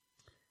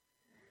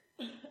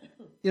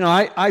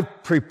I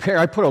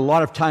put a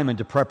lot of time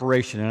into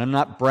preparation, and I'm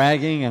not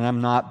bragging and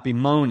I'm not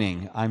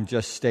bemoaning. I'm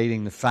just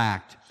stating the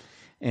fact.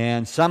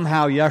 And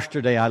somehow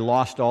yesterday I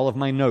lost all of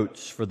my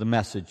notes for the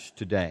message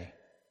today.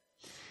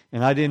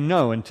 And I didn't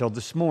know until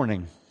this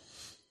morning.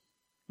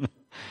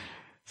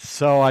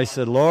 So I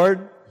said,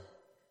 Lord,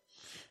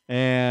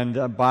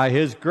 and by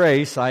His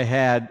grace I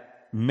had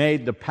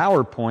made the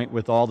PowerPoint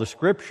with all the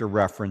scripture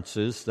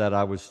references that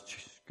I was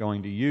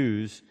going to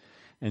use.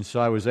 And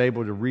so I was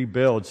able to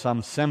rebuild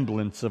some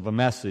semblance of a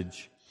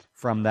message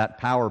from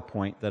that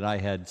PowerPoint that I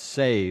had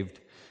saved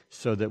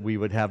so that we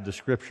would have the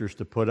scriptures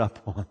to put up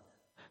on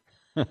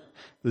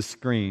the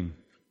screen.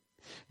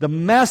 The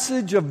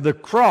message of the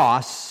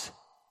cross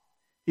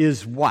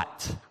is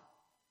what?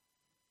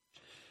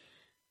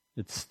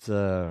 It's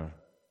the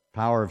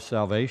power of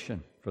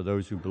salvation for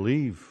those who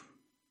believe.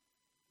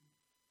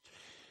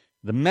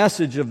 The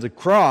message of the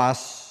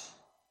cross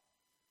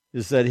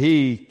is that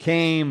He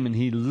came and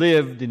He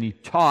lived and He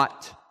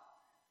taught,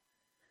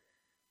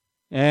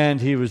 and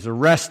He was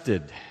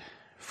arrested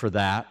for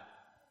that.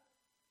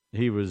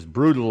 He was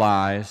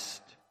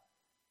brutalized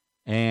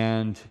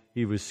and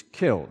He was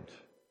killed.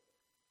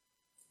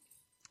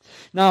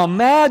 Now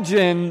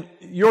imagine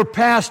your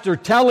pastor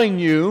telling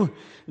you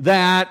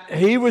that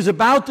he was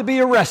about to be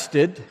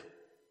arrested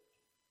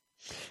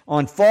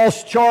on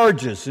false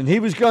charges and he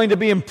was going to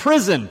be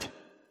imprisoned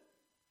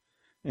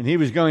and he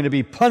was going to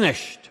be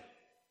punished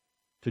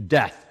to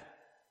death.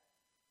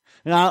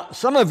 Now,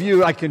 some of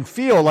you, I can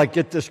feel like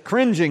get this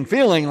cringing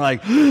feeling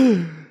like,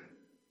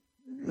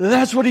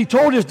 that's what He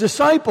told His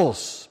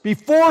disciples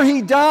before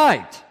He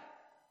died.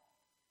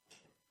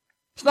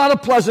 It's not a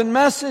pleasant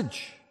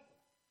message.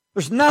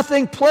 There's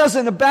nothing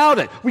pleasant about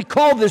it. We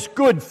call this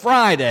Good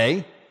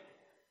Friday.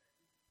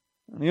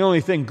 The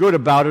only thing good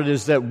about it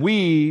is that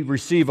we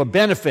receive a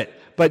benefit.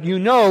 But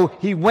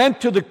He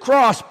went to the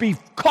cross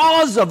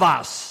because of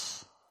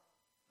us.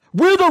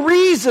 We're the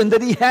reason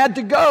that He had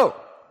to go.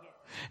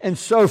 And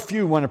so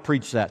few want to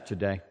preach that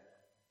today.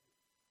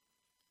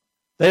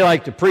 They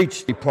like to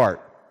preach the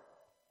part.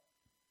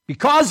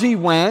 Because He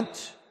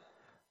went,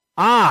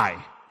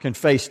 I can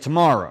face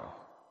tomorrow.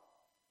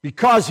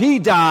 Because He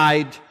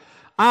died,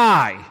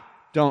 I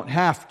don't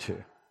have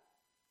to.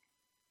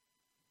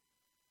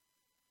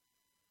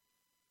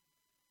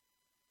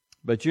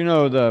 But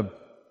the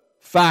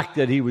fact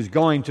that He was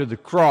going to the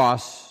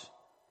cross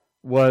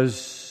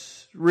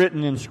was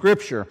written in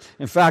Scripture.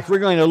 In fact, we're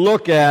going to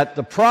look at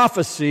the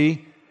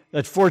prophecy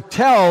that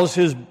foretells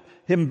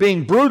Him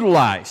being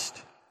brutalized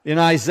in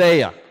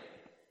Isaiah.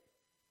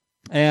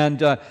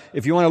 And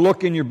if you want to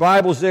look in your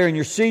Bibles there in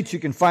your seats, you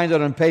can find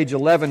it on page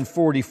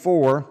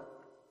 1144.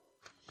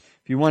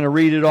 If you want to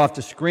read it off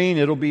the screen,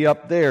 it'll be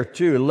up there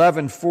too.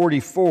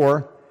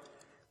 1144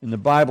 in the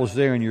Bibles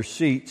there in your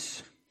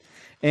seats.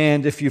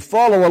 And if you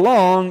follow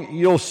along,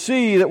 you'll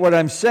see that what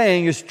I'm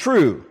saying is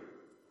true.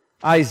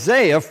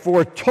 Isaiah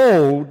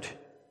foretold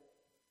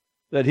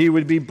that he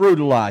would be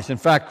brutalized. In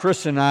fact,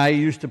 Chris and I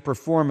used to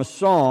perform a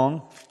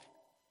song.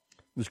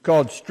 It was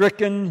called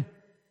Stricken,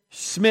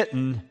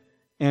 Smitten,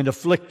 and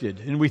Afflicted.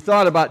 And we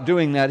thought about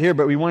doing that here,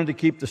 but we wanted to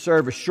keep the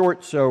service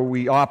short, so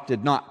we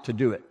opted not to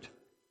do it.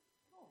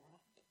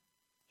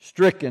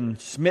 Stricken,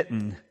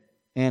 smitten,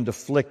 and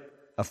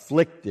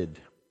afflicted.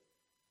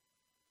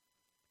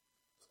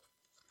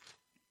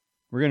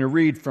 We're going to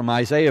read from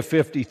Isaiah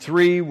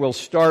 53. We'll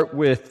start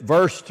with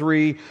verse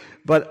 3,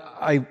 but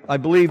I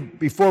believe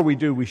before we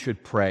do, we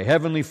should pray.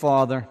 Heavenly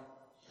Father,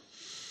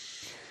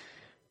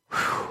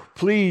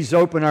 please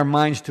open our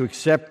minds to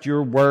accept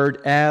Your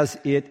word as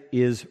it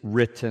is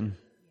written.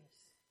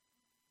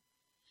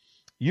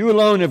 You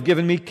alone have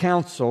given me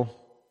counsel.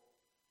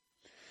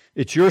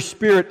 It's Your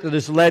Spirit that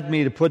has led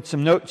me to put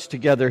some notes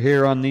together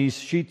here on these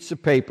sheets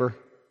of paper.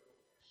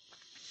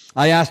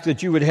 I ask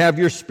that You would have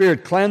Your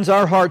Spirit cleanse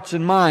our hearts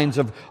and minds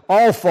of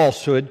all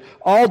falsehood,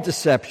 all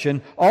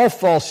deception, all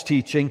false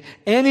teaching,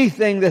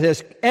 anything that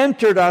has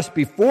entered us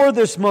before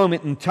this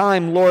moment in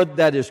time, Lord,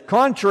 that is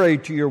contrary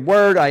to Your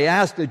word. I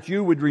ask that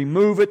You would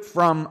remove it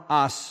from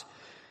us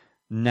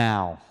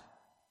now.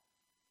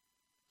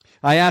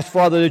 I ask,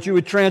 Father, that You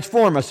would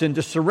transform us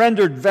into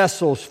surrendered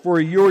vessels for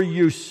Your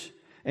use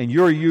and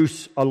Your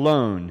use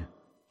alone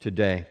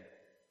today.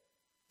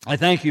 I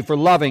thank You for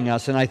loving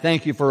us, and I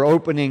thank You for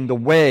opening the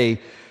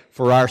way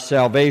for our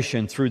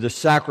salvation through the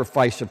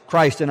sacrifice of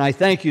Christ. And I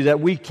thank You that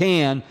we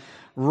can,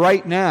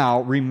 right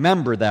now,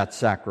 remember that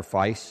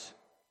sacrifice.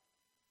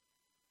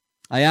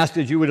 I ask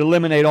that You would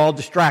eliminate all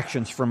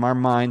distractions from our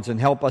minds and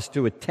help us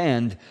to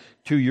attend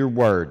to Your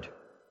word.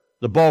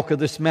 The bulk of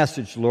this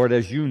message, Lord,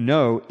 as You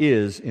know,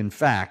 is, in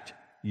fact,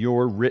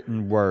 Your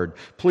written word.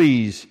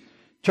 Please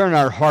turn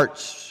our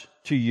hearts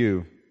to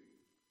You.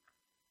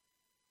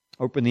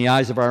 Open the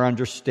eyes of our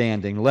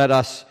understanding. Let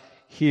us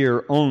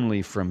hear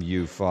only from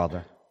You,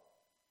 Father.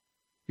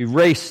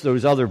 Erase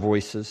those other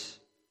voices.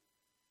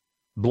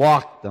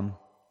 Block them.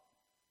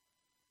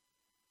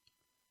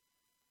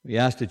 We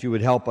ask that You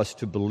would help us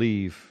to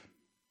believe.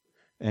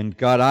 And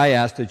God, I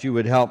ask that You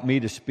would help me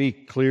to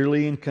speak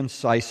clearly and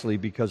concisely,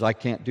 because I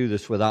can't do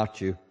this without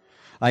You.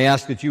 I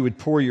ask that you would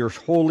pour your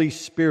Holy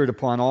Spirit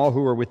upon all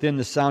who are within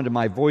the sound of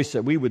my voice,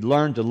 that we would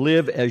learn to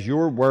live as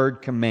your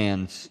word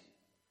commands.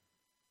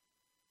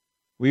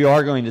 We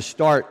are going to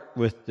start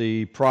with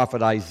the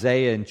prophet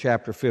Isaiah in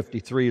chapter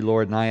 53,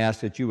 Lord, and I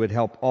ask that you would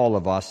help all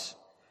of us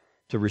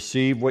to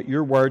receive what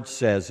your word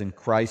says in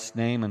Christ's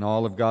name, and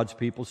all of God's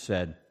people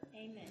said.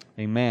 Amen.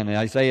 Amen. In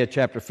Isaiah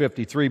chapter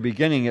 53,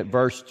 beginning at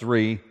verse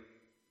 3,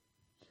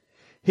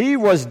 he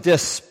was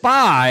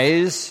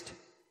despised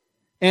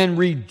and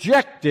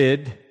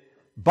rejected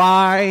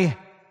by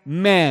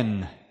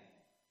men,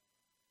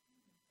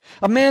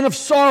 a man of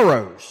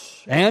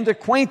sorrows and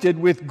acquainted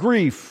with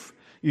grief.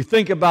 You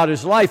think about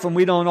his life, and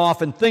we don't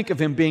often think of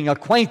him being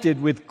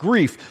acquainted with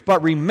grief.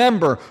 But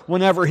remember,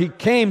 whenever he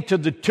came to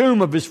the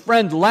tomb of his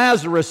friend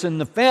Lazarus, and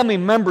the family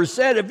members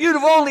said, if you'd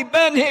have only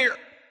been here,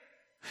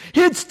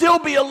 he'd still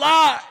be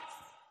alive.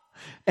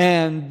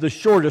 And the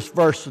shortest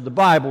verse of the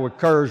Bible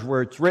occurs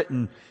where it's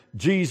written,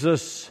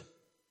 Jesus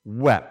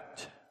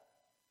wept.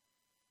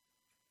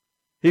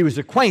 He was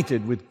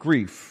acquainted with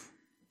grief.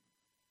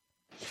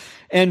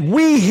 And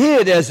we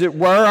hid, as it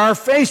were, our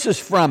faces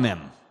from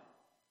him.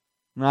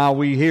 Now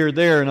we hear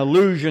there an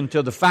allusion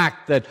to the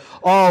fact that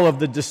all of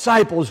the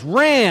disciples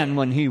ran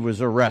when he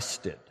was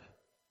arrested.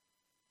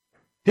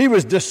 He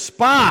was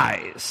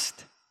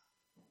despised,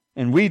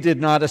 and we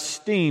did not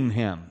esteem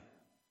him.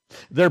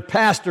 Their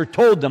pastor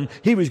told them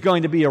he was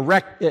going to be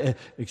arrested.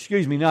 He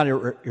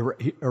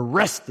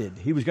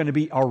was going to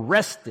be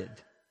arrested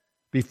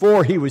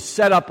before he was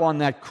set up on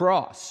that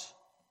cross.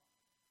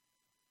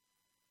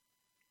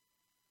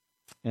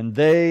 And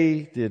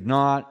they did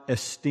not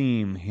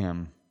esteem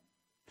him.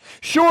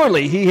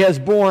 Surely he has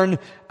borne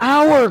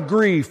our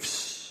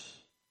griefs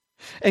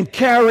and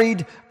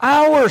carried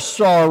our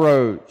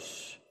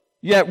sorrows.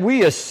 Yet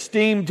we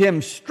esteemed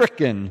him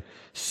stricken,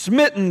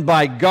 smitten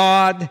by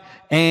God,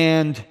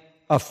 and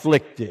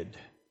afflicted.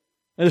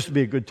 This would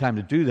be a good time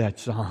to do that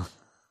song.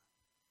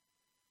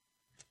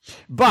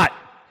 But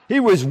he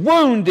was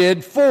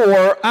wounded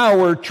for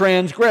our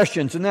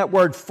transgressions. And that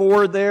word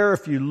 "for" there,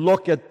 if you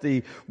look at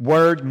the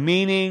word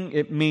meaning,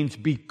 it means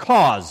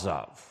because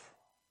of.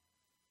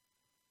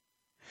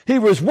 He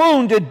was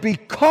wounded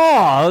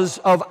because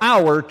of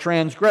our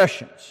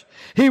transgressions.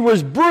 He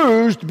was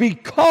bruised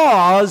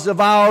because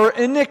of our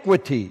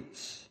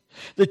iniquities.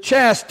 The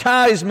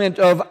chastisement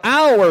of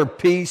our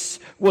peace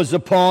was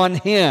upon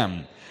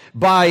him.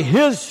 By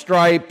his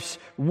stripes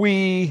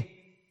we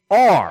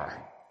are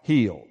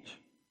healed.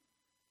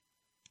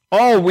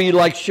 All we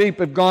like sheep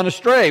have gone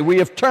astray. We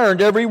have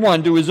turned every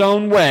one to his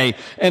own way,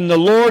 and the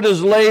Lord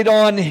has laid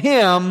on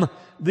him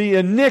the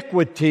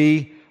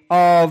iniquity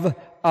of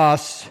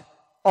us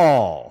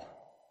all.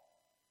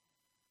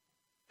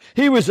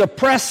 He was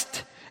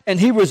oppressed and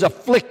he was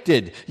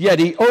afflicted, yet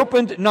he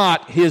opened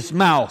not his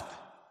mouth.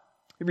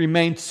 He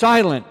remained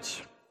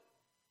silent.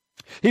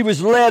 He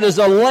was led as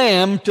a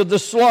lamb to the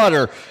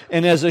slaughter,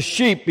 and as a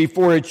sheep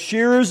before its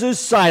shearers is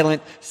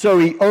silent, so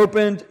he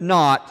opened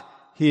not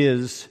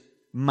his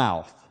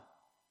mouth.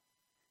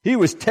 He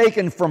was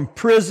taken from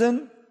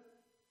prison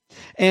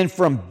and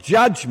from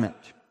judgment.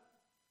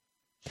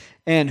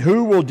 And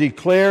who will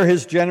declare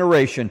his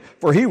generation?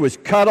 For he was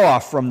cut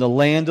off from the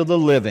land of the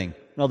living.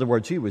 In other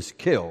words, he was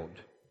killed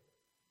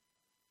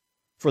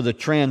for the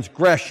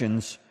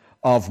transgressions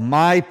of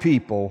my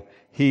people.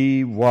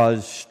 He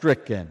was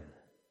stricken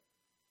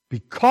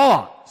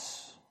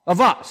because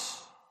of us.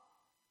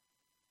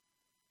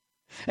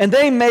 And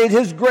they made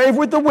his grave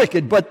with the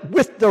wicked, but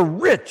with the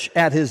rich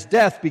at his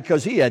death,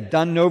 because he had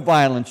done no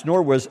violence,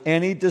 nor was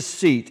any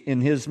deceit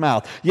in his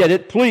mouth. Yet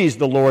it pleased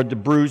the Lord to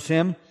bruise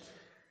him.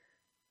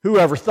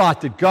 Whoever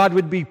thought that God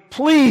would be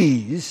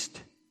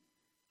pleased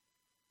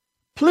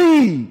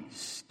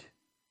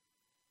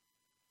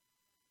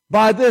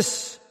by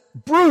this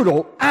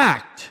brutal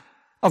act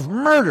of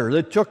murder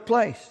that took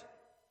place?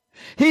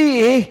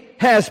 He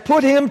has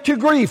put him to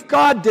grief.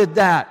 God did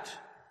that.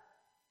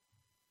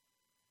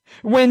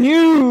 When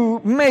you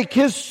make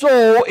his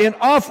soul an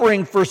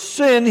offering for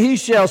sin, he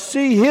shall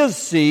see his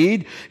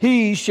seed.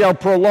 He shall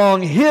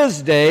prolong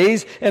his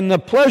days, and the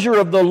pleasure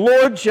of the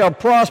Lord shall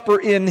prosper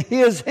in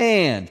his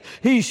hand.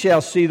 He shall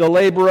see the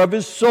labor of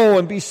his soul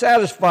and be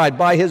satisfied.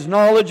 By his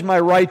knowledge my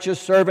righteous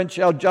servant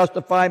shall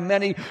justify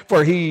many,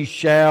 for he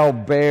shall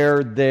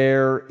bear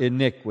their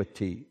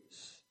iniquities.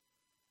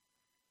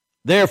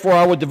 Therefore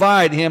I will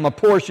divide him a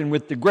portion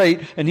with the great,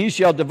 and he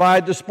shall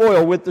divide the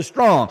spoil with the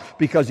strong,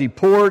 because he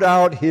poured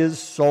out his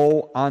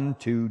soul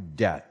unto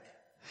death.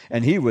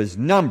 And he was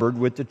numbered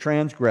with the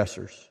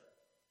transgressors.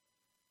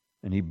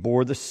 And he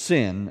bore the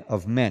sin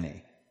of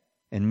many,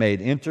 and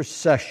made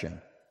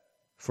intercession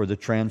for the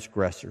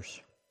transgressors.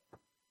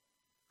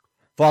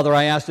 Father,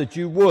 I ask that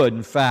you would,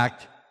 in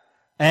fact,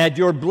 add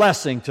your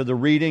blessing to the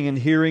reading and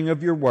hearing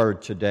of your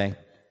word today.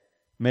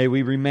 May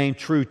we remain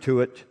true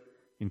to it.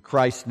 In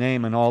Christ's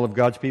name, and all of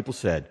God's people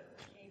said.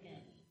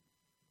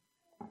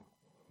 Amen.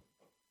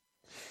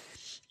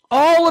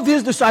 All of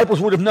his disciples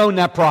would have known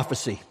that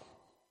prophecy.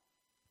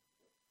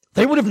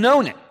 They would have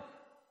known it.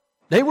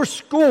 They were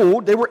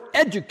schooled, they were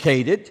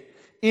educated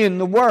in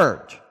the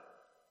Word.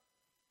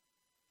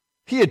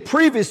 He had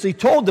previously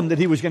told them that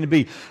he was going to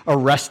be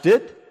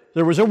arrested.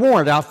 There was a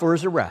warrant out for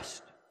his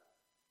arrest.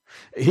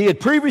 He had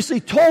previously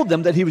told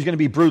them that he was going to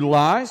be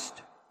brutalized,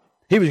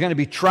 he was going to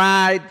be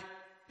tried,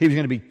 he was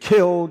going to be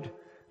killed,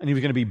 and he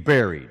was going to be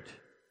buried.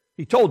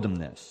 He told them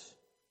this.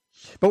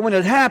 But when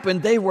it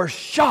happened, they were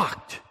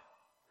shocked.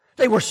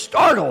 They were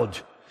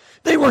startled.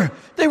 They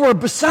were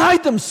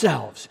beside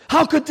themselves.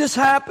 How could this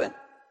happen?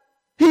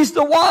 He's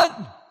the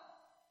one.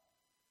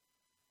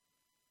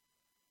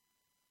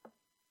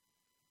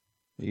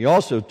 He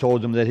also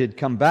told them that he'd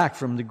come back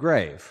from the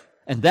grave.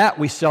 And that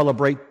we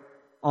celebrate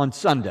on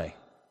Sunday.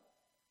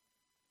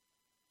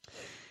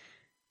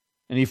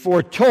 And he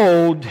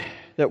foretold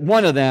that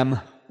one of them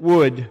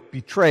would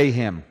betray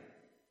him.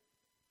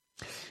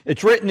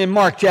 It's written in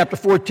Mark chapter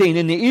 14,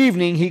 in the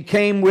evening he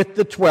came with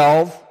the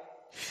 12.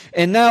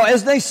 And now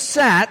as they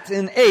sat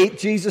and ate,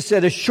 Jesus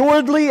said,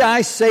 assuredly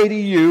I say to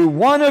you,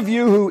 one of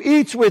you who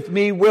eats with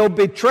me will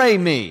betray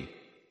me.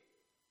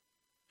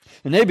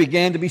 And they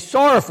began to be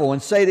sorrowful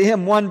and say to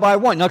him one by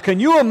one. Now can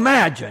you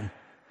imagine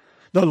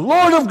the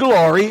Lord of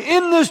glory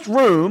in this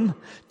room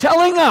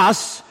telling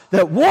us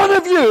that one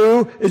of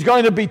you is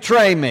going to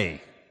betray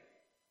me?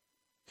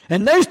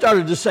 And they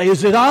started to say,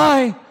 is it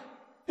I?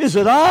 Is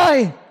it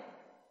I?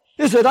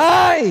 Is it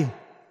I?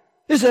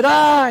 Is it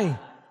I?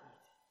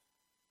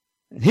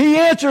 And he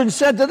answered and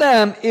said to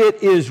them,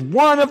 it is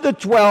one of the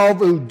 12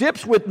 who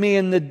dips with me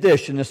in the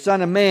dish, and the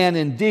Son of Man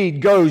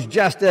indeed goes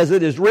just as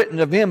it is written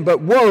of him,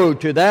 but woe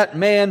to that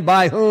man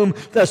by whom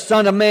the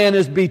Son of Man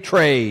is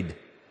betrayed.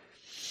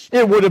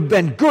 It would have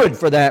been good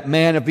for that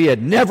man if he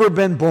had never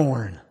been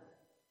born.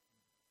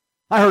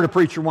 I heard a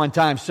preacher one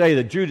time say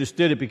that Judas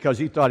did it because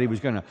he thought he was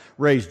going to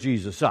raise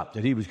Jesus up,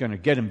 that he was going to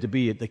get him to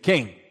be the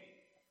king,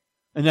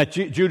 and that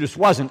Judas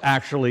wasn't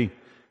actually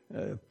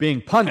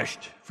being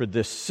punished for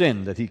this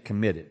sin that he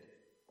committed.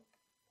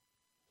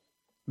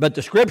 But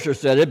the Scripture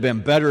said it'd been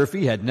better if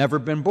he had never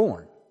been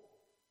born.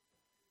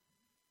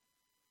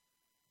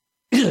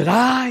 Is it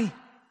I?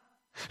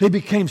 They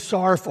became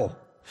sorrowful.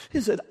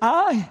 Is it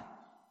I?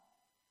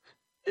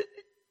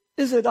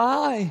 Is it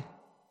I?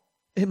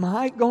 Am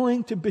I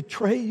going to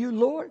betray you,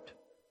 Lord?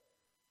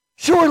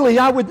 Surely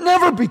I would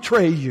never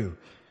betray you.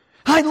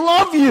 I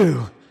love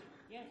you.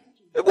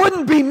 It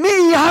wouldn't be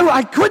me.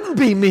 I couldn't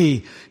be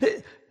me.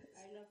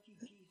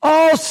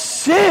 All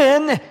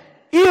sin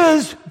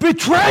is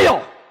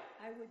betrayal.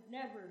 I would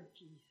never,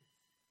 Jesus.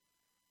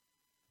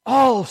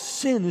 All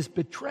sin is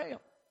betrayal.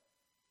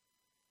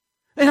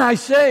 And I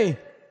say,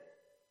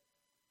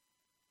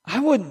 I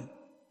wouldn't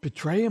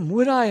betray him,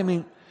 would I? I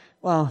mean,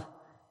 well,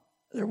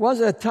 there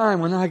was a time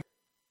when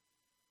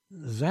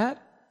is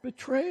that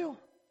betrayal?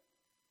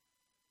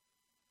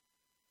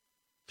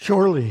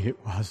 Surely it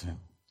wasn't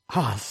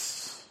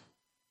us.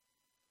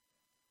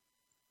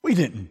 We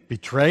didn't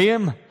betray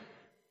him.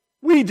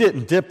 We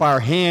didn't dip our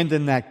hand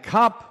in that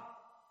cup.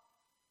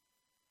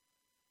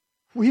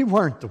 We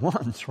weren't the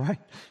ones, right?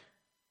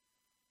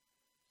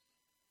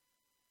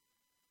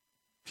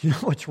 Do you know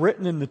what's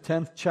written in the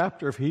 10th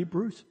chapter of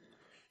Hebrews?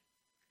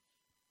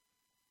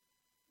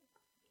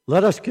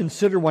 Let us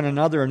consider one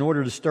another in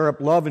order to stir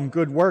up love and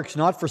good works,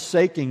 not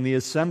forsaking the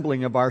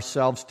assembling of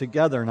ourselves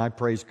together. And I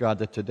praise God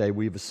that today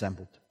we've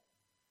assembled.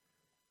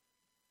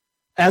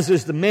 As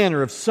is the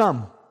manner of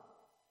some.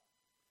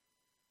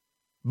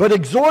 But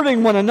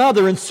exhorting one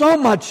another, and so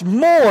much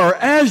more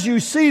as you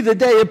see the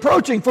day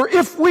approaching. For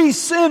if we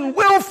sin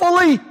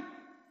willfully,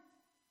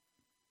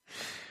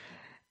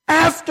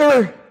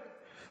 after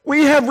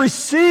we have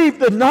received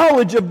the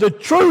knowledge of the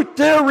truth,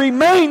 there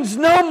remains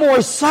no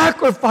more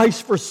sacrifice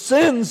for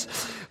sins,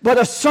 but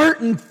a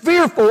certain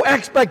fearful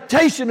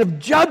expectation of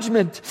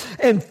judgment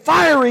and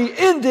fiery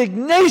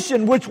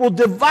indignation which will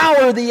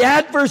devour the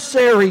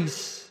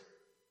adversaries.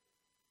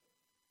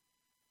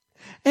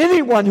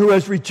 Anyone who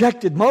has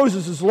rejected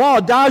Moses'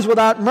 law dies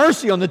without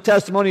mercy on the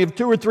testimony of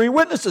 2 or 3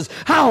 witnesses.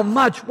 How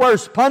much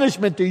worse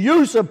punishment do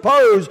you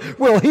suppose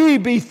will he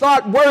be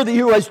thought worthy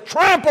who has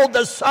trampled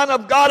the Son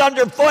of God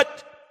underfoot?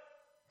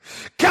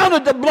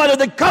 Counted the blood of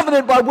the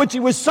covenant by which he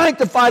was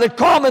sanctified a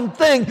common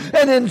thing,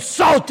 and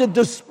insulted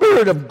the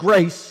Spirit of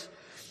grace.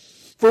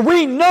 For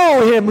we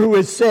know him who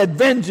has said,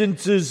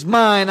 vengeance is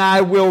mine, I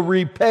will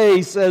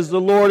repay, says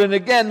the Lord. And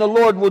again, the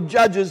Lord will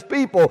judge his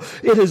people.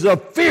 It is a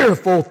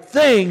fearful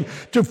thing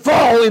to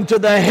fall into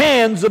the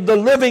hands of the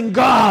living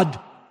God.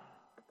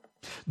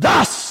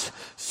 Thus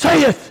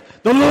saith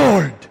the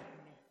Lord.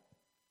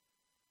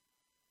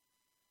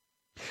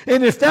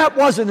 And if that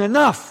wasn't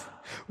enough,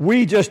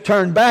 we just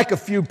turn back a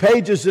few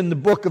pages in the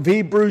book of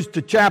Hebrews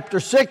to chapter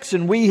 6,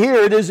 and we hear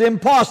it is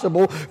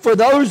impossible for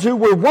those who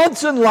were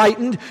once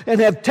enlightened and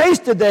have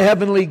tasted the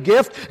heavenly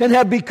gift and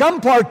have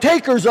become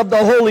partakers of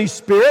the Holy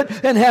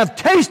Spirit and have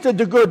tasted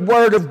the good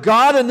word of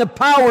God and the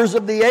powers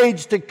of the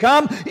age to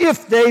come,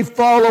 if they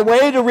fall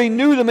away, to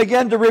renew them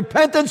again to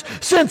repentance,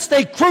 since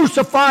they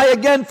crucify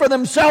again for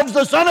themselves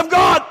the Son of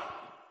God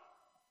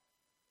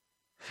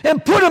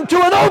and put him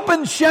to an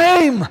open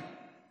shame.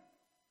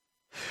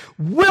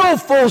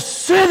 willful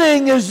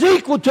sinning is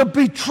equal to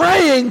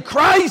betraying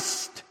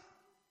Christ.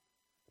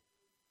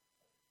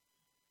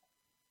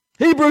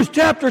 Hebrews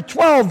chapter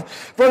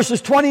 12,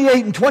 verses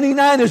 28 and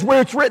 29 is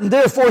where it's written,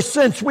 therefore,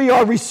 since we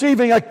are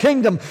receiving a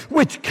kingdom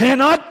which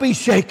cannot be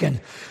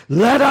shaken,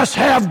 let us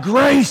have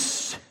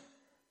grace,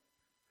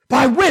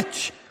 by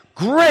which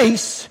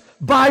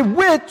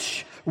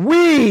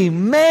we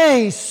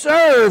may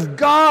serve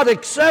God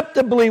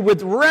acceptably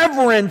with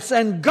reverence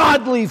and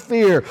godly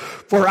fear,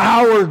 for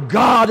our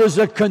God is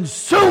a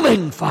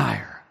consuming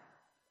fire.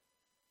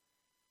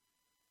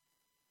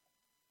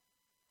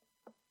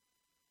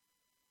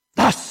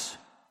 Thus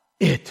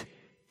it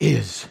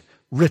is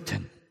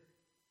written.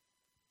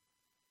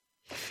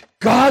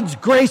 God's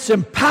grace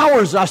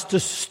empowers us to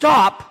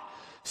stop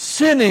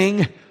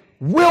sinning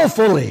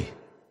willfully.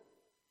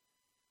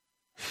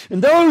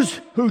 And those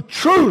who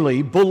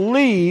truly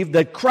believe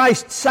that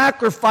Christ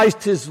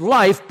sacrificed his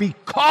life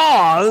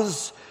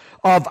because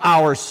of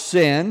our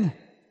sin,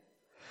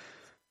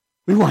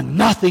 we want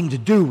nothing to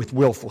do with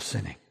willful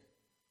sinning.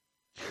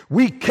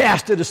 We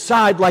cast it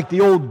aside like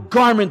the old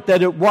garment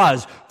that it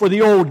was for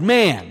the old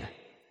man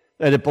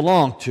that it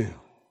belonged to.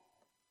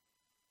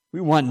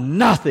 We want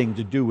nothing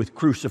to do with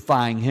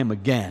crucifying him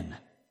again.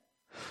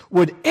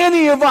 Would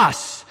any of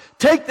us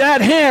take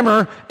that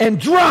hammer and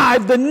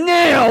drive the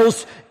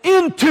nails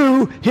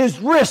into his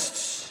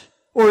wrists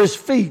or his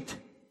feet?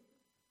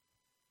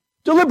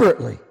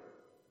 Deliberately,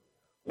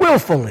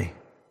 willfully.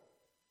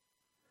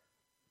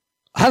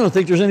 I don't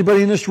think there's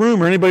anybody in this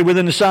room or anybody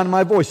within the sound of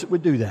my voice that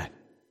would do that.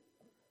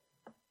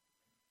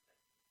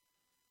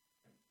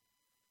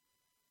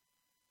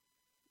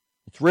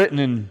 It's written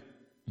in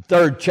the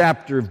 3rd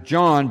chapter of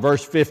John,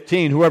 verse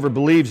 15, whoever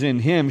believes in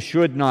him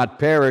should not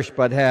perish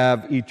but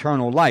have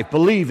eternal life.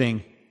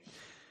 Believing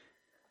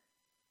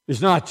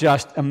is not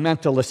just a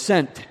mental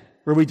assent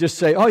where we just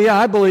say, oh yeah,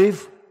 I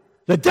believe.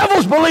 The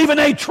devils believe and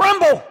they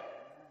tremble.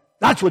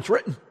 That's what's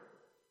written.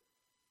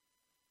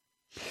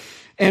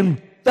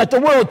 And that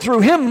the world through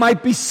him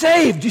might be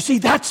saved. You see,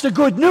 that's the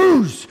good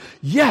news.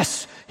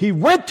 Yes, he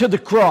went to the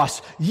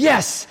cross.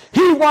 Yes,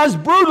 he was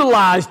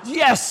brutalized.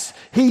 Yes,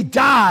 he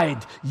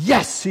died.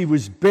 Yes, he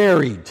was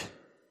buried.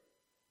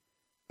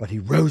 But he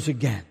rose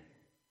again.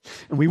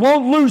 And we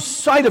won't lose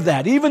sight of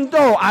that, even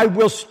though I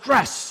will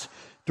stress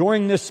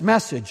during this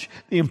message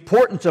the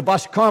importance of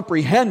us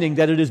comprehending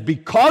that it is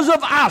because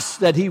of us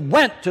that he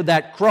went to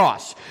that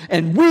cross.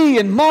 And we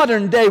in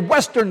modern day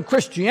Western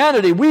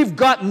Christianity, we've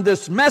gotten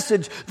this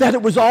message that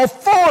it was all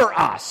for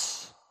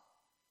us.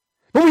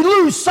 But we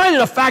lose sight of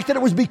the fact that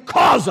it was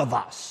because of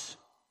us.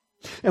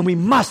 And we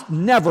must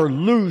never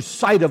lose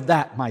sight of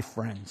that, my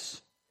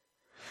friends.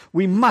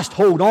 We must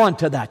hold on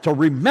to that, to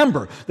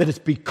remember that it's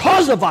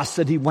because of us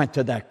that he went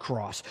to that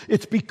cross.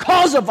 It's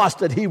because of us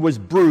that he was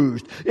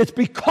bruised. It's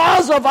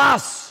because of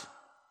us.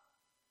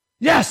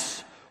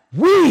 Yes,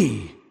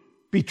 we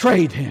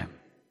betrayed him.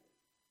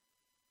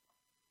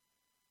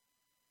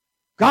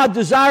 God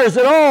desires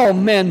that all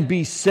men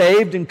be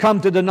saved and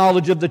come to the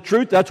knowledge of the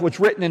truth. That's what's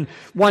written in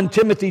 1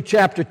 Timothy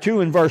chapter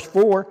 2 and verse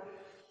 4.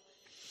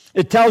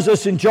 It tells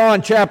us in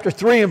John chapter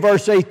 3 and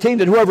verse 18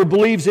 that whoever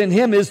believes in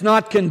him is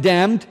not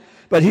condemned,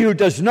 but he who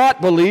does not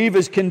believe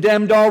is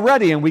condemned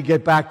already. And we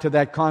get back to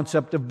that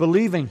concept of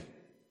believing.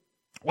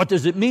 What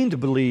does it mean to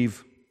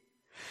believe?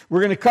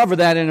 We're going to cover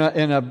that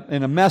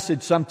in a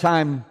message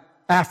sometime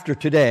after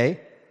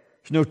today.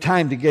 There's no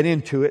time to get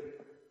into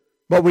it,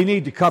 but we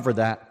need to cover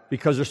that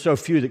because there's so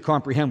few that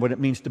comprehend what it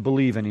means to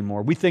believe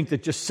anymore. We think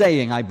that just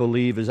saying I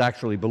believe is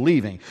actually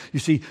believing. You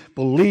see,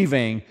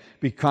 believing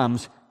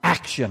becomes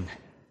action.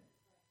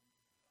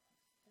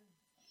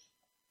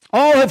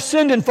 All have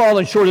sinned and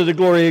fallen short of the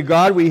glory of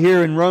God. We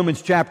hear in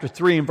Romans chapter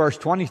 3 and verse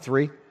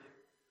 23.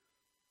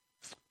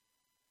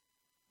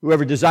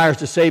 Whoever desires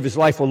to save his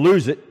life will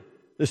lose it.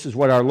 This is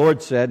what our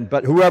Lord said.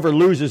 But whoever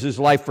loses his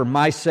life for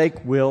my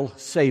sake will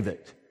save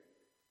it.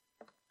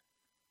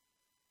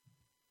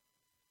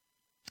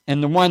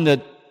 And the one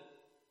that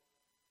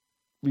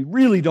we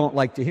really don't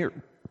like to hear,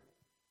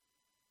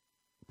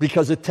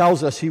 because it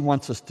tells us he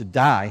wants us to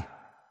die.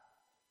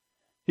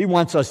 He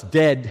wants us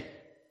dead.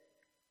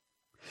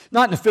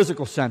 Not in a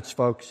physical sense,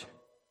 folks.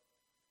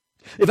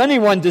 If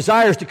anyone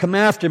desires to come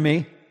after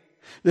me,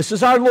 this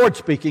is our Lord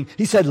speaking.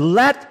 He said,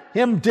 let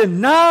him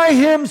deny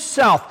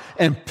himself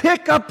and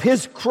pick up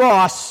his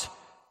cross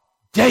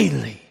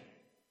daily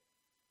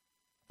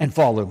and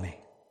follow me.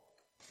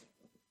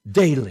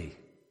 Daily.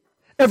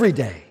 Every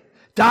day.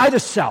 Die to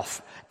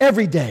self.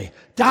 Every day.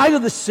 Die to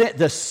the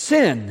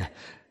sin.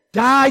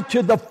 Die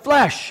to the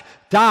flesh.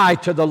 Die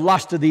to the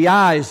lust of the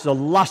eyes, the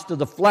lust of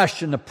the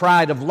flesh, and the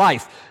pride of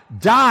life.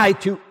 Die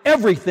to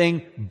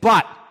everything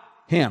but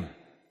him.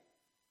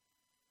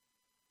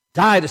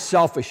 Die to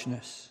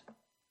selfishness.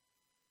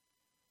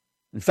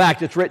 In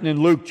fact, it's written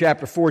in Luke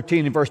chapter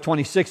 14 and verse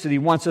 26 that he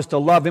wants us to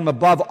love him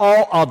above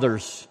all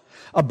others.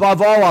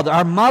 Above all others.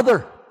 Our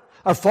mother,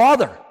 our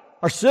father,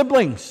 our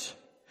siblings,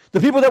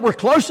 the people that we're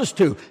closest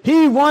to.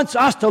 He wants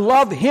us to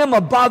love him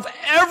above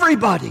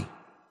everybody.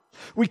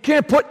 We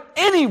can't put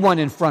anyone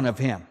in front of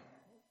him.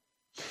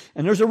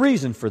 And there's a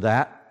reason for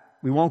that.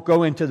 We won't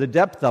go into the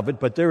depth of it,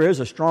 but there is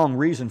a strong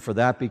reason for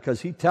that,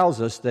 because he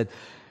tells us that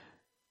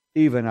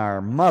even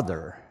our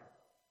mother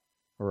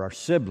or our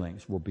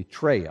siblings will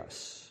betray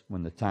us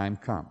when the time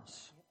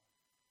comes.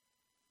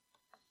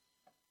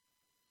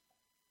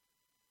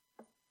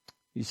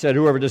 He said,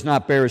 whoever does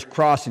not bear his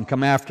cross and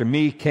come after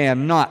me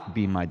cannot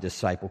be my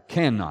disciple.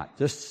 Cannot.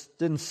 This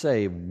didn't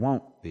say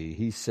won't be.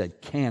 He said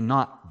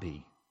cannot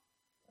be.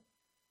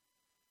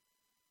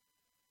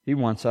 He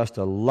wants us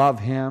to love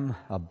Him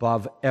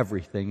above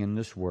everything in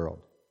this world.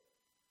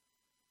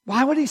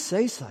 Why would He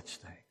say such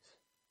things?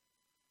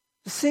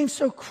 It seems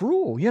so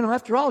cruel.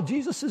 After all,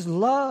 Jesus is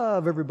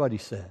love, everybody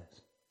says.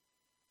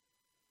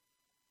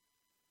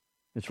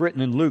 It's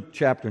written in Luke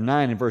chapter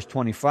 9 and verse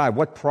 25,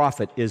 what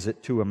profit is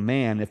it to a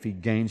man if he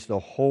gains the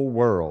whole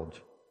world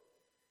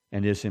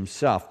and is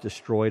himself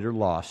destroyed or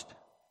lost?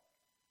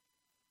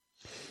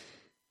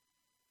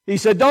 He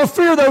said, don't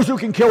fear those who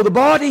can kill the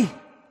body.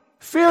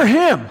 Fear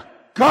Him,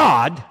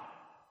 God,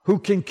 who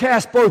can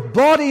cast both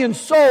body and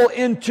soul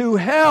into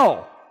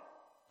hell.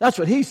 That's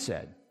what He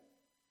said.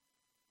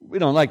 We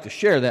don't like to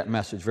share that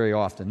message very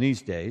often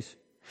these days.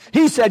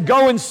 He said,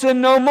 go and sin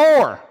no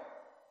more.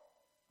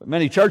 But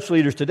many church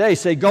leaders today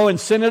say, go and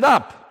sin it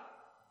up.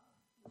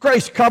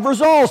 Grace covers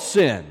all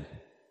sin,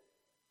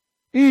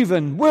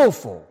 even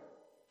willful,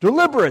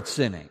 deliberate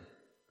sinning.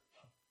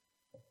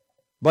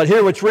 But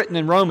hear what's written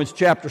in Romans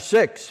chapter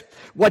 6.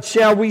 What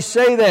shall we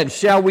say then?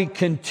 Shall we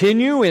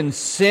continue in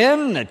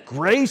sin that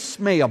grace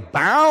may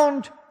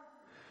abound?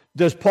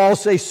 Does Paul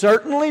say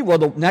certainly? Well,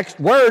 the next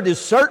word is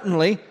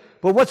certainly,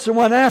 but what's the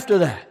one after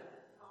that?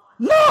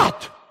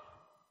 Not!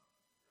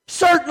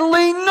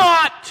 Certainly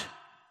not!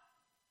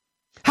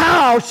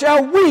 How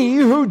shall we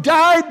who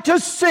died to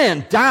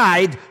sin,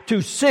 do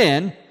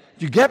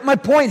you get my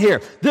point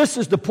here? This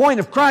is the point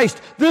of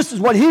Christ. This is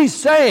what He's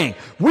saying.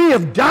 We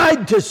have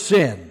died to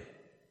sin.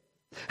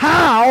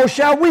 How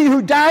shall we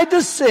who died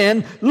to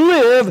sin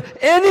live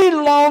any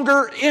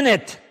longer in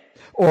it?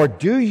 Or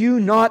do you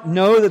not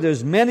know that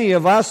as many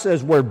of us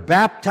as were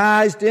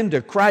baptized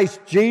into Christ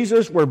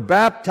Jesus were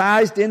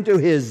baptized into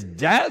His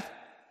death?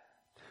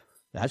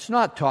 That's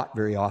not taught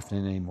very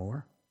often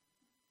anymore.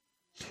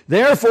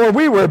 Therefore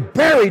we were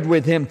buried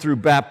with Him through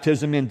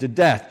baptism into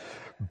death,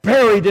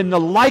 buried in the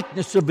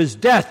likeness of His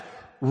death,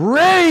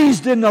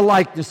 raised in the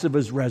likeness of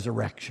His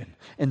resurrection.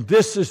 And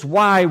this is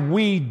why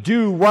we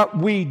do what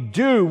we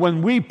do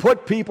when we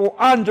put people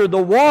under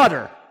the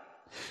water.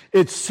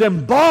 It's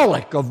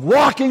symbolic of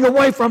walking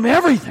away from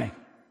everything.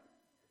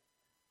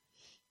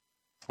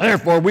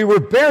 Therefore, we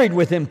were buried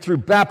with Him through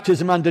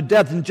baptism unto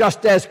death, and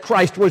just as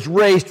Christ was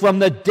raised from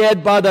the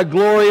dead by the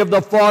glory of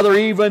the Father,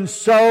 even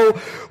so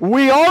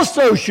we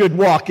also should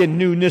walk in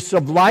newness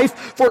of life.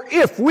 For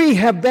if we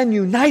have been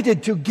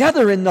united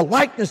together in the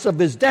likeness of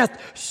His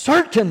death,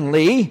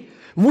 certainly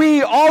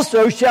we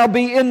also shall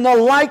be in the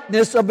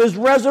likeness of His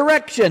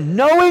resurrection,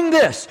 knowing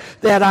this,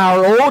 that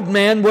our old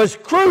man was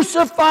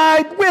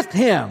crucified with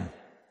Him.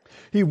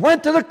 He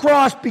went to the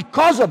cross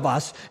because of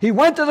us. He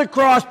went to the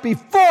cross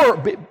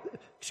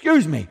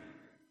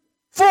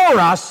for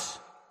us,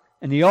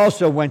 and He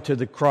also went to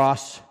the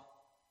cross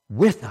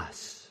with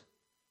us.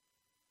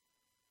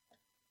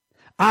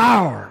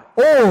 Our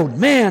old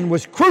man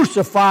was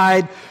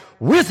crucified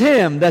with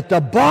Him, that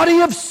the body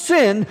of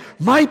sin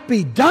might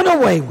be done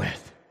away with.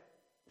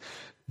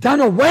 Done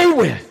away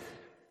with.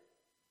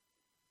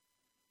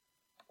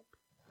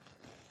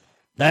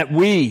 That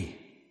we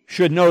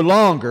should no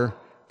longer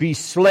be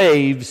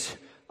slaves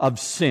of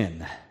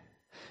sin.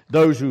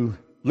 Those who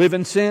live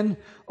in sin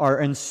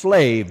are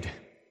enslaved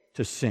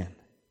to sin.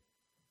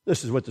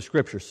 This is what the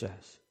Scripture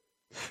says.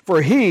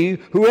 For he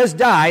who has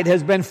died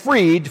has been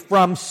freed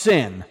from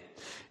sin.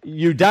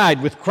 You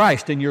died with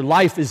Christ and your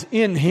life is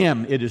in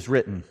Him, it is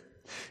written.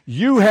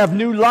 You have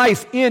new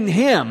life in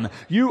Him.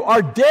 You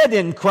are dead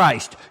in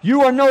Christ.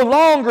 You are no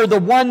longer the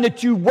one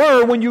that you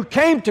were when you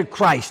came to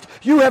Christ.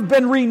 You have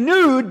been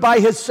renewed by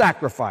His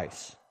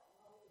sacrifice.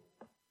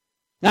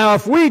 Now,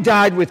 if we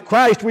died with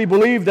Christ, we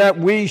believe that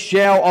we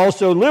shall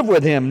also live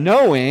with Him,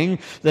 knowing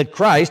that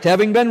Christ,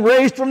 having been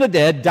raised from the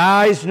dead,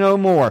 dies no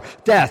more.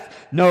 Death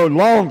no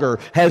longer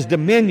has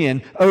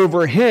dominion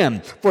over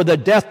Him. For the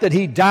death that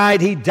He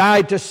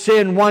died to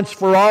sin once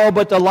for all,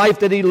 but the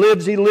life that He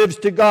lives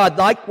to God.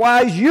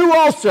 Likewise, you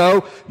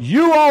also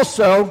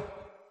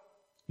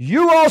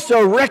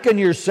reckon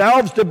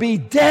yourselves to be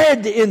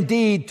dead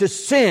indeed to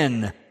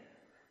sin,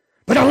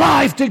 but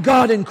alive to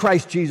God in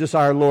Christ Jesus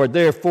our Lord.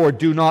 Therefore,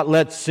 do not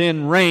let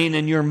sin reign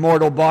in your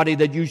mortal body,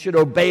 that you should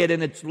obey it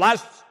in its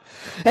lusts.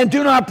 And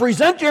do not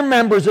present your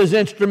members as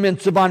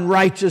instruments of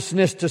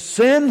unrighteousness to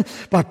sin,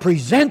 but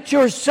present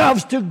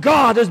yourselves to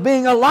God as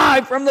being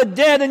alive from the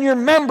dead, and your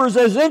members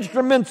as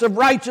instruments of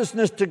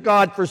righteousness to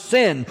God. For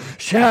sin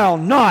shall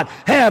not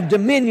have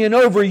dominion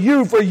over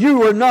you, for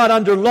you are not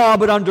under law,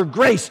 but under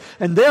grace.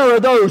 And there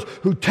are those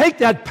who take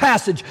that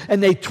passage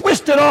and they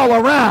twist it all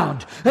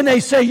around, and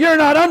they say, you're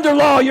not under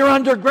law, you're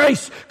under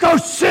grace. Go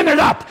sin it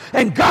up.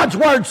 And God's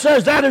Word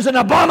says that is an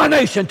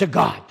abomination to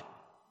God.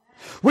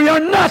 We are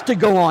not to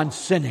go on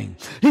sinning.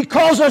 He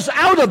calls us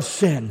out of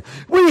sin.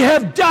 We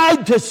have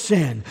died to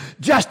sin,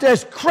 just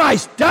as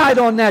Christ died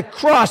on that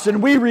cross,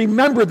 and we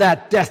remember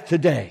that death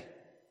today.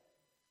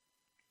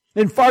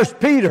 In 1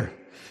 Peter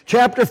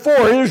chapter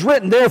 4, it is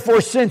written,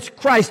 therefore, since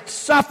Christ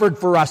suffered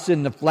for us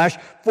in the flesh,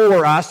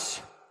 for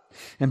us,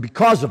 and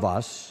because of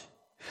us,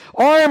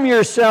 arm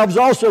yourselves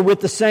also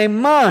with the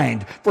same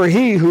mind, for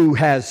he who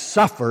has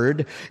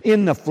suffered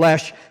in the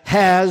flesh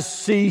has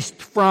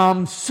ceased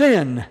from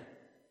sin,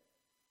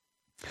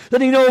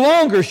 that he no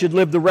longer should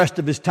live the rest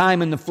of his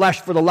time in the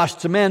flesh for the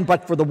lusts of men,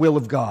 but for the will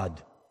of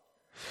God.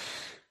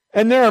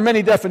 And there are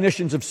many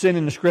definitions of sin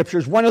in the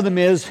Scriptures. One of them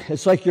is,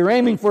 it's like you're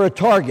aiming for a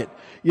target.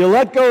 You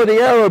let go of the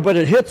arrow, but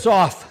it hits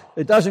off.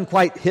 It doesn't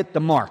quite hit the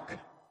mark.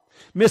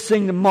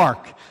 Missing the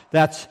mark,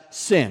 that's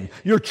sin.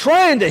 You're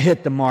trying to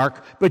hit the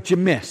mark, but you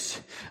miss.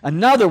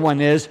 Another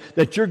one is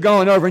that you're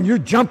going over and you're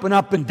jumping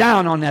up and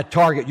down on that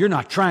target. You're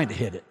not trying to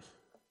hit it.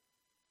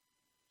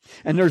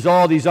 And there's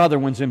all these other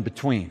ones in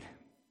between.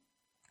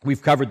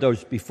 We've covered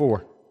those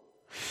before.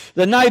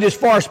 The night is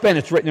far spent,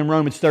 it's written in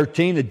Romans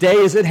 13. The day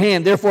is at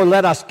hand. Therefore,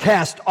 let us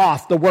cast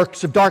off the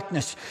works of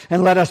darkness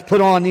and let us put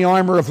on the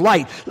armor of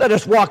light. Let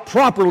us walk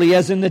properly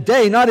as in the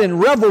day, not in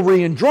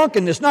revelry and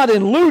drunkenness, not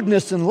in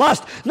lewdness and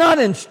lust, not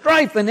in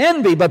strife and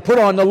envy, but put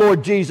on the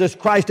Lord Jesus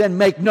Christ and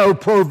make no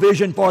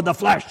provision for the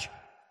flesh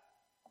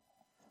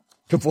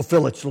to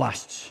fulfill its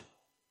lusts.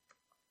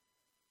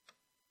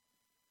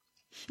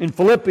 In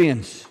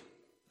Philippians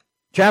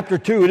chapter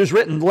 2, it is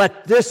written,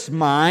 let this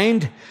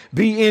mind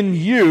be in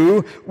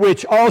you,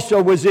 which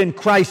also was in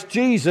Christ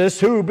Jesus,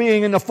 who,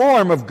 being in the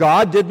form of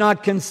God, did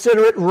not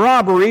consider it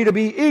robbery to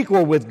be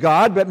equal with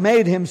God, but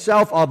made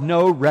himself of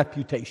no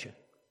reputation.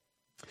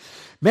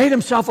 Made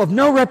himself of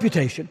no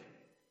reputation.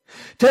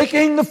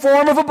 Taking the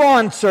form of a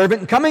bondservant,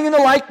 and coming in the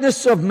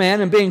likeness of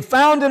men, and being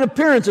found in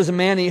appearance as a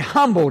man, he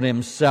humbled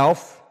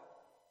himself,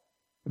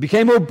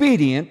 became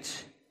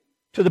obedient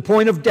to the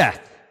point of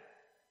death,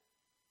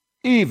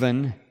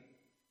 even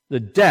the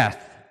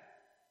death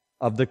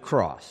of the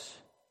cross.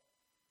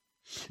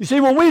 You see,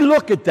 when we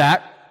look at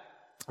that,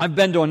 I've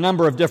been to a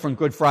number of different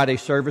Good Friday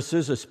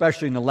services,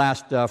 especially in the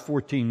last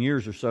 14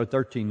 years or so,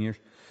 13 years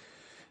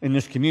in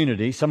this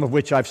community, some of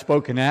which I've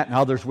spoken at and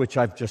others which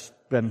I've just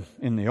been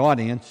in the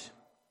audience.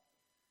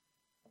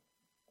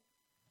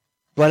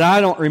 But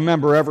I don't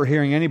remember ever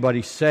hearing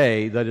anybody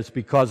say that it's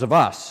because of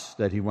us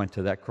that he went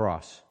to that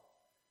cross.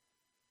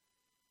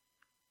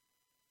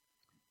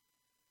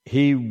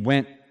 He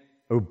went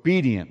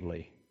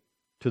obediently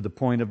to the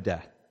point of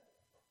death.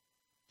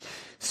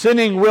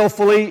 Sinning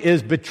willfully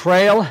is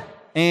betrayal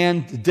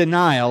and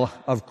denial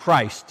of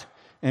Christ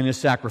and his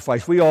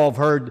sacrifice. We all have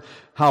heard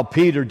how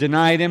Peter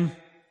denied him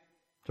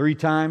 3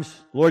 times.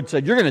 The Lord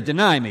said, you're going to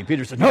deny me.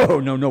 Peter said, no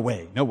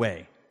way.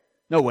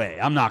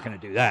 I'm not going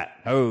to do that.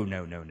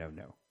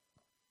 No.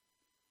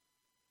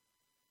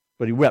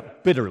 But he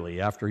wept bitterly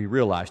after he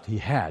realized he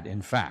had,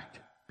 in fact,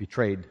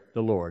 betrayed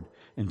the Lord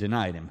and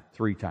denied him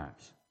 3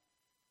 times.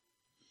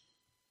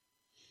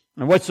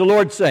 And what's the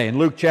Lord say in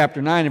Luke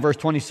chapter 9 and verse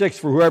 26?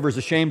 For whoever is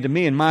ashamed of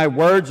me and my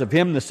words, of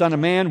him the Son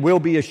of Man will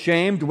be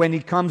ashamed when he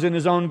comes in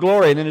his own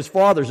glory and in his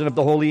Father's and of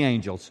the holy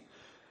angels.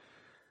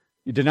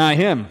 You deny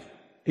him,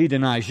 he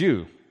denies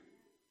you.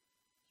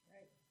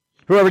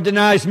 Whoever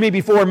denies me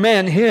before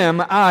men,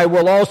 him I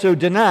will also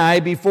deny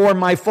before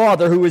my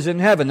Father who is in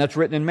heaven. That's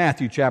written in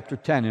Matthew chapter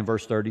 10 and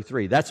verse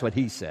 33. That's what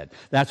he said.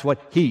 That's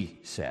what he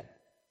said.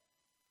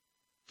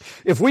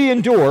 If we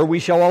endure, we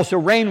shall also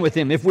reign with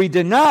him. If we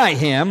deny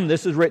him,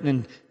 this is written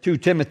in 2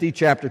 Timothy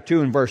chapter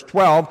 2 and verse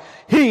 12,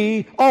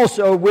 he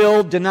also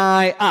will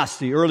deny us.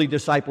 The early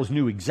disciples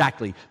knew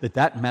exactly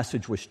that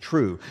message was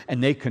true,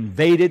 and they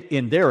conveyed it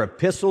in their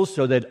epistles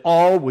so that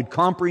all would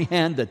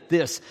comprehend that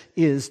this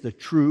is the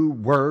true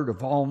word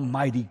of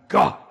Almighty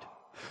God.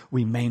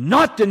 We may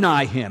not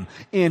deny him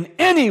in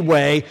any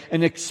way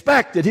and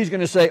expect that he's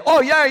going to say,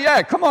 oh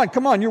yeah, come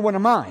on, you're one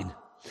of mine.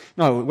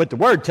 No, what the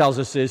Word tells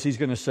us is he's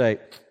going to say,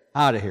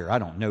 out of here, I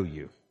don't know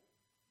you.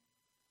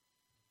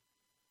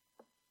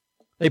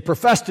 They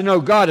profess to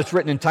know God, it's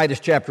written in Titus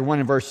chapter 1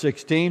 and verse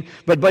 16,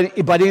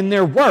 but in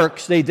their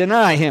works they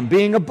deny him,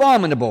 being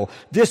abominable,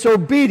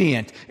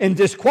 disobedient, and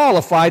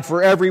disqualified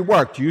for every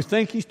work. Do you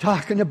think he's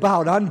talking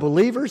about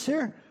unbelievers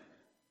here?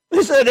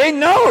 They say they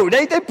know,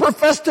 they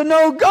profess to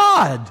know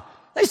God.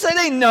 They say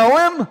they know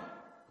him,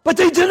 but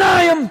they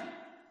deny him.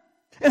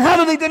 And how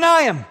do they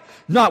deny him?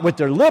 Not with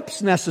their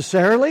lips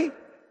necessarily,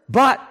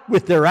 but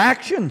with their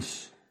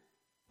actions.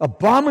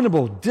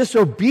 Abominable,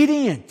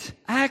 disobedient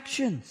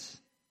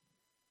actions.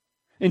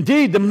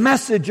 Indeed, the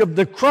message of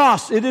the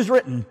cross, it is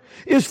written,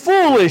 is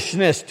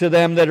foolishness to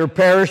them that are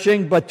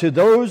perishing, but to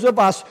those of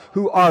us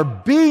who are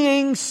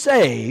being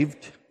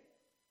saved,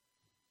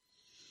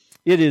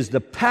 it is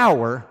the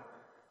power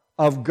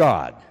of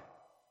God.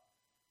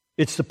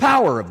 It's the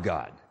power of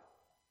God.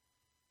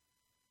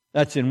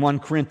 That's in 1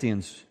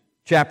 Corinthians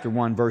chapter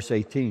 1, verse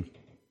 18.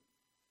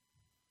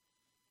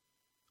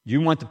 You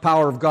want the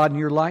power of God in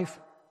your life?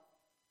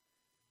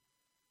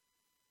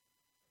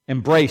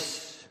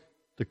 Embrace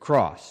the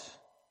cross.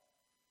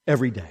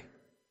 every day.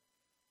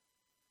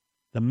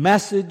 The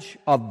message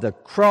of the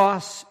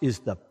cross is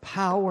the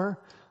power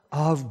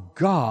of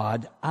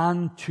God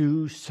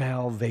unto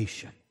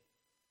salvation.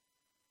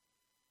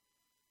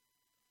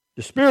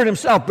 The Spirit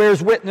Himself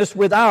bears witness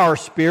with our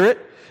spirit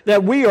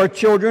that we are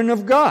children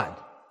of God.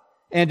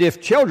 And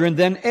if children,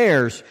 then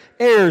heirs,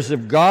 heirs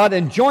of God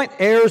and joint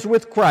heirs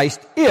with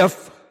Christ,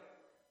 if,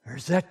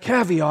 there's that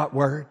caveat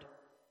word,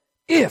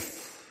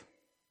 if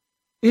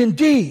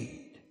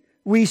indeed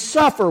we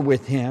suffer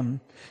with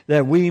Him,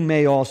 that we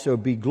may also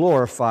be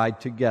glorified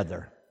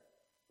together.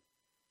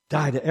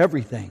 Die to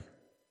everything.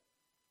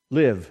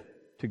 Live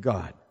to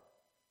God.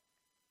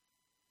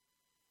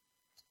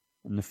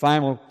 And the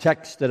final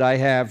text that I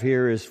have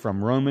here is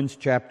from Romans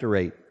chapter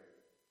 8.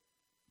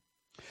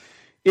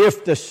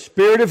 If the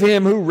Spirit of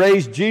Him who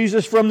raised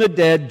Jesus from the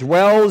dead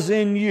dwells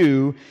in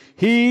you,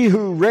 He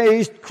who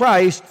raised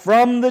Christ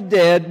from the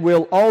dead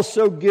will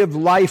also give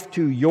life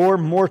to your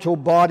mortal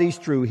bodies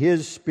through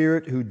His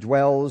Spirit who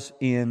dwells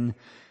in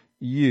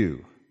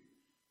you.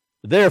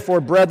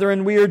 Therefore,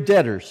 brethren, we are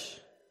debtors.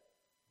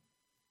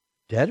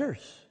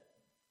 Debtors?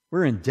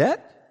 We're in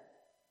debt?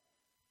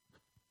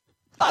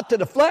 Not to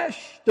the flesh,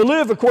 to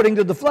live according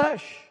to the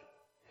flesh.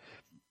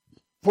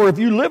 For if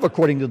you live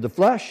according to the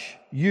flesh,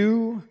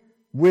 you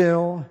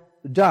will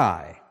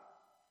die.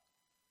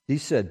 He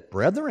said,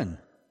 brethren.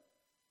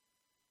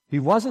 He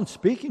wasn't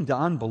speaking to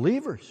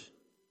unbelievers.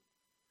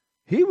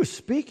 He was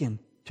speaking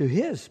to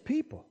His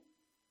people.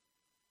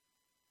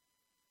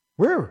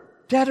 We're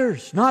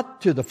debtors, not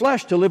to the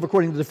flesh, to live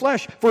according to the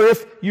flesh. For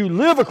if you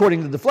live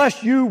according to the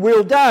flesh, you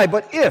will die.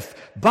 But if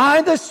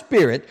by the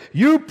Spirit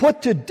you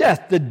put to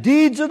death the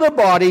deeds of the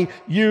body,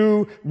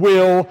 you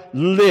will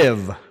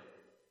live.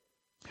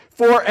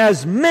 For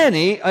as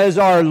many as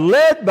are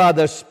led by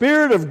the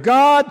Spirit of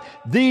God,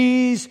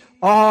 these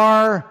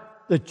are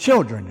the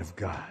children of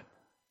God.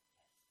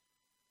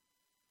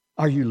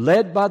 Are you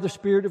led by the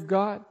Spirit of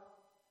God?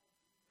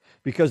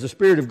 Because the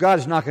Spirit of God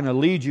is not going to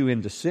lead you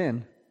into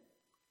sin.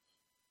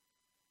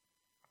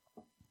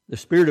 The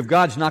Spirit of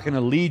God is not going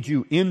to lead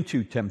you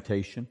into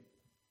temptation.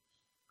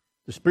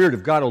 The Spirit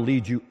of God will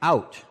lead you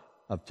out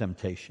of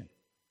temptation.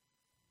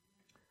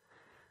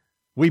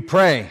 We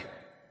pray,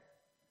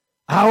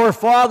 Our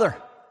Father,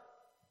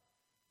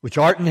 which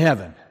art in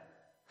heaven,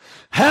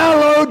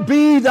 hallowed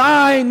be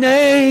Thy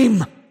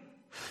name.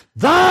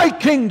 Thy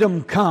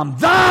kingdom come,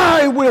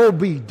 Thy will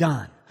be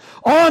done,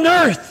 on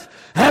earth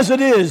as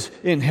it is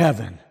in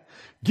heaven.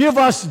 Give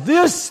us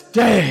this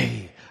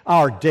day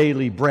our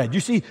daily bread. You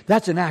see,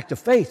 that's an act of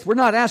faith. We're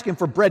not asking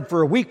for bread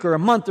for a week or a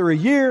month or a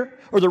year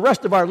or the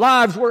rest of our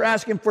lives. We're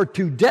asking for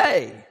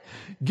today.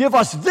 Give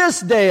us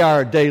this day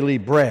our daily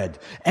bread,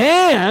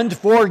 and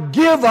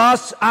forgive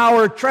us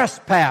our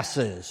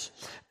trespasses,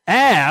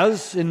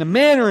 as in the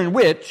manner in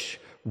which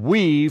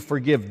we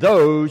forgive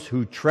those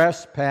who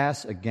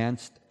trespass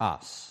against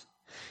us.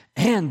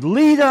 And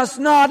lead us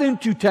not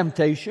into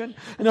temptation.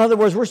 In other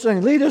words, we're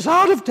saying, lead us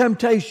out of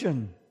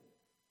temptation.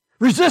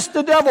 Resist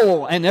the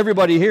devil, and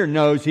everybody here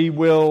knows he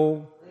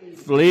will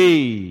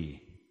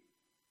flee.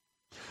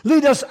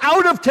 Lead us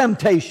out of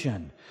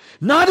temptation,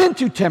 not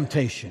into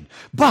temptation,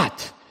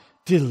 but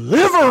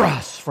deliver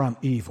us from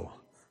evil.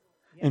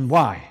 And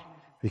why?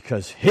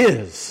 Because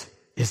His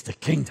is the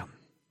kingdom.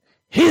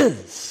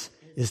 His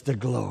is the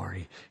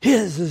glory.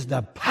 His is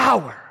the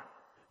power,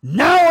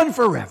 now and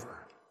forever.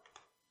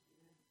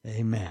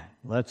 Amen.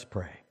 Let's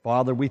pray.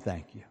 Father, we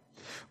thank You.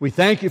 We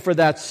thank You for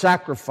that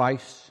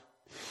sacrifice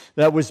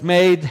that was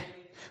made.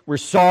 We're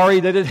sorry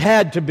that it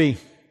had to be.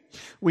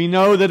 We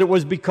know that it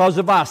was because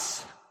of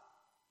us.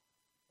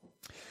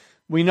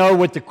 We know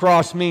what the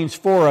cross means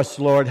for us,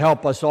 Lord.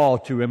 Help us all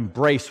to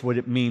embrace what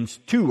it means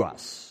to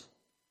us.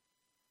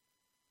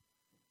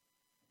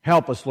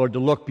 Help us, Lord, to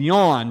look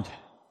beyond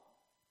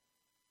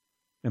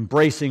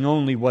embracing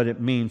only what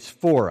it means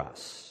for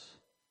us.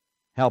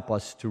 Help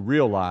us to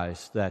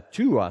realize that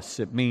to us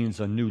it means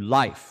a new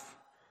life,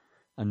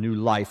 a new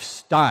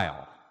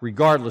lifestyle,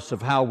 regardless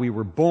of how we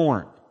were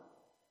born,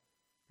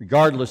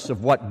 regardless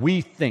of what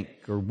we think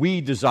or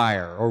we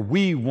desire or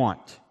we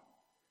want,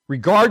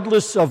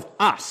 regardless of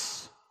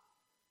us.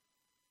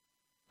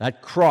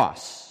 That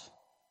cross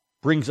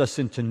brings us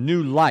into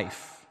new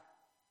life.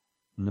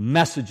 And the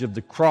message of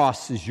the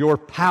cross is Your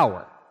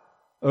power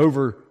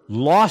over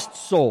lost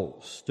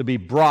souls to be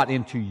brought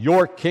into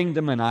Your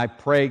kingdom. And I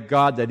pray,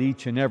 God, that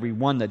each and every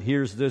one that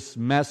hears this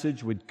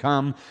message would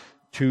come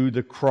to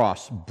the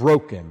cross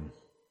broken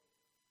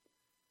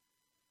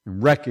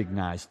and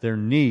recognize their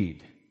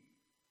need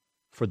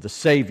for the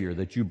Savior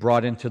that You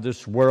brought into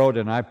this world.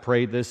 And I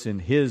pray this in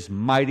His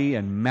mighty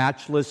and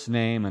matchless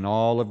name, and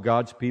all of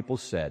God's people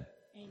said,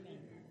 Amen.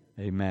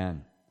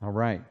 Amen. All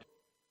right.